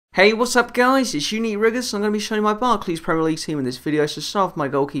Hey, what's up guys, it's UniqueRiggers. I'm going to be showing you my Barclays Premier League team in this video. So start with my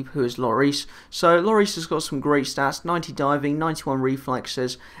goalkeeper, who is Lloris. So Lloris has got some great stats, 90 diving, 91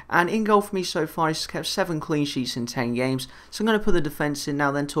 reflexes, and in goal for me so far he's kept 7 clean sheets in 10 games. So I'm going to put the defence in now,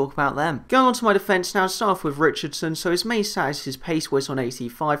 then talk about them. Going on to my defence now, start off with Richardson. So his main stat is his pace, where it's on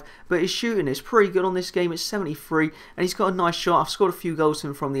 85, but his shooting is pretty good on this game, it's 73, and he's got a nice shot. I've scored a few goals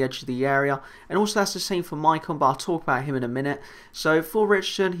in from the edge of the area, and also that's the same for Maicon, but I'll talk about him in a minute. So for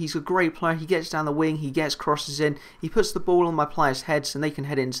Richardson, he's a great player. He gets down the wing, he gets crosses in, he puts the ball on my players' heads and they can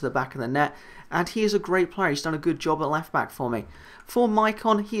head into the back of the net, and he is a great player. He's done a good job at left back for me. For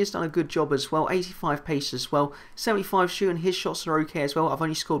Maicon, he has done a good job as well, 85 pace as well, 75 shooting. His shots are okay as well. I've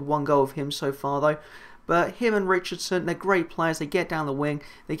only scored 1 goal of him so far though. But him and Richardson, they're great players. They get down the wing,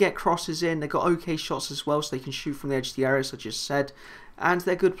 they get crosses in, they've got okay shots as well, so they can shoot from the edge of the area, as I just said, and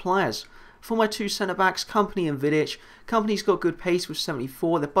they're good players. For my 2 centre-backs, Kompany and Vidic, Kompany's got good pace with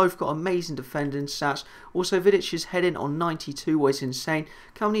 74, they've both got amazing defending stats. Also Vidic's heading on 92 was insane.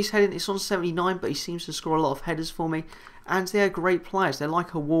 Kompany's heading, it's on 79, but he seems to score a lot of headers for me. And they're great players, they're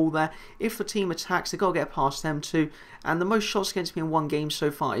like a wall there. If the team attacks, they've got to get past them too. And the most shots against me in one game so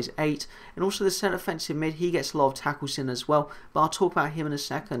far is 8. And also the centre offensive mid, he gets a lot of tackles in as well, but I'll talk about him in a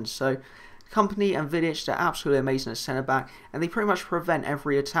second. So Kompany and Vidic, they're absolutely amazing at centre-back, and they pretty much prevent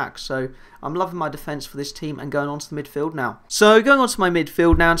every attack, so I'm loving my defence for this team. And going on to the midfield now. So going on to my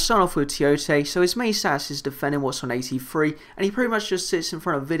midfield now, and starting off with Tiote. So his main stats is defending, what's on 83, and he pretty much just sits in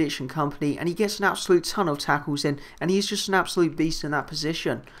front of Vidic and Kompany, and he gets an absolute ton of tackles in, and he's just an absolute beast in that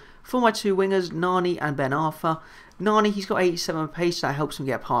position. For my 2 wingers, Nani and Ben Arfa. Nani, he's got 87 pace, that helps him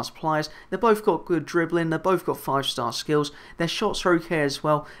get past players. They've both got good dribbling, they've both got 5-star skills. Their shots are okay as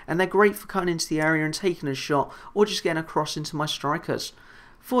well, and they're great for cutting into the area and taking a shot, or just getting across into my strikers.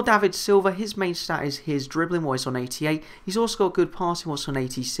 For David Silva, his main stat is his dribbling, what's on 88. He's also got good passing, what's on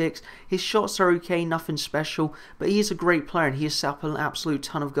 86. His shots are okay, nothing special, but he is a great player and he has set up an absolute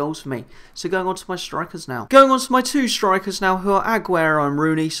ton of goals for me. So going on to my strikers now. Going on to my 2 strikers now, who are Aguero and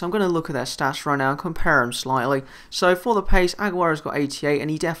Rooney. So I'm going to look at their stats right now and compare them slightly. So for the pace, Aguero's got 88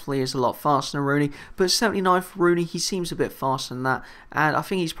 and he definitely is a lot faster than Rooney. But 79 for Rooney, he seems a bit faster than that. And I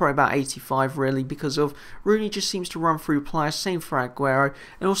think he's probably about 85 really, because of Rooney just seems to run through players, same for Aguero.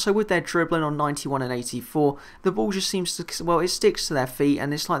 And also with their dribbling on 91 and 84, the ball just seems to, well, it sticks to their feet,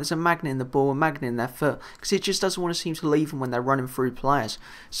 and it's like there's a magnet in the ball, a magnet in their foot, because it just doesn't want to seem to leave them when they're running through players.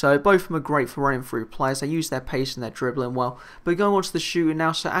 So both of them are great for running through players. They use their pace and their dribbling well. But going on to the shooting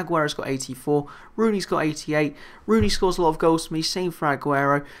now, so Aguero's got 84, Rooney's got 88. Rooney scores a lot of goals for me, same for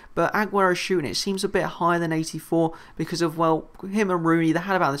Aguero, but Aguero's shooting, it seems a bit higher than 84 because of, well, him and Rooney, they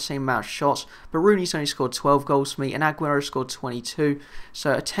had about the same amount of shots, but Rooney's only scored 12 goals for me and Aguero scored 22,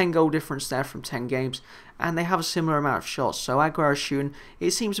 so a 10 goal difference there from 10 games, and they have a similar amount of shots. So Aguero's shooting,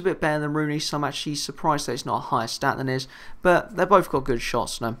 it seems a bit better than Rooney, so I'm actually surprised that it's not a higher stat than his, but they've both got good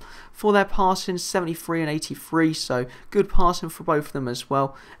shots now. For their passing, 73 and 83, so good passing for both of them as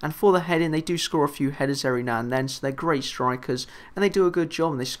well. And for the heading, they do score a few headers every now and then, so they're great strikers, and they do a good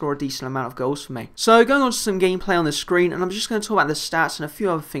job, and they score a decent amount of goals for me. So going on to some gameplay on the screen, and I'm just going to talk about the stats and a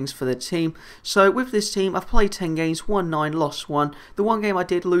few other things for the team. So with this team, I've played 10 games, won 9, lost 1. The one game I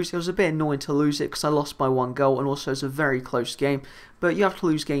did lose, it was a bit annoying to lose it because I lost by 1 goal, and also it's a very close game. But you have to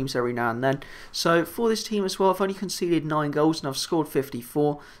lose games every now and then. So for this team as well, I've only conceded 9 goals and I've scored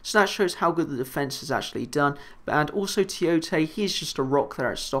 54. So that shows how good the defence has actually done. And also Tiote, he's just a rock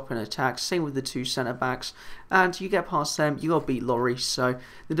there at stopping attacks. Same with the 2 centre-backs. And you get past them, you got to beat Lloris. So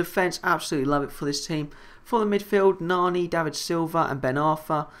the defence, absolutely love it for this team. For the midfield, Nani, David Silva and Ben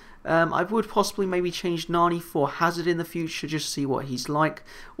Arfa. I would possibly maybe change Nani for Hazard in the future, just to see what he's like.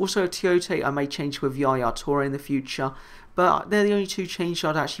 Also Tiote, I may change with Yaya Toure in the future. But they're the only 2 changes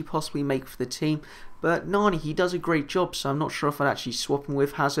I'd actually possibly make for the team. But Nani, he does a great job, so I'm not sure if I'd actually swap him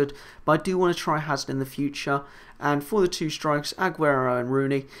with Hazard. But I do want to try Hazard in the future. And for the 2 strikes, Aguero and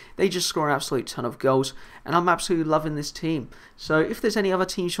Rooney, they just score an absolute ton of goals. And I'm absolutely loving this team. So if there's any other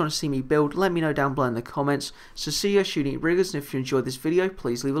teams you want to see me build, let me know down below in the comments. So see you, UniqueRiggers, and if you enjoyed this video,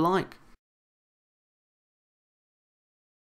 please leave a like.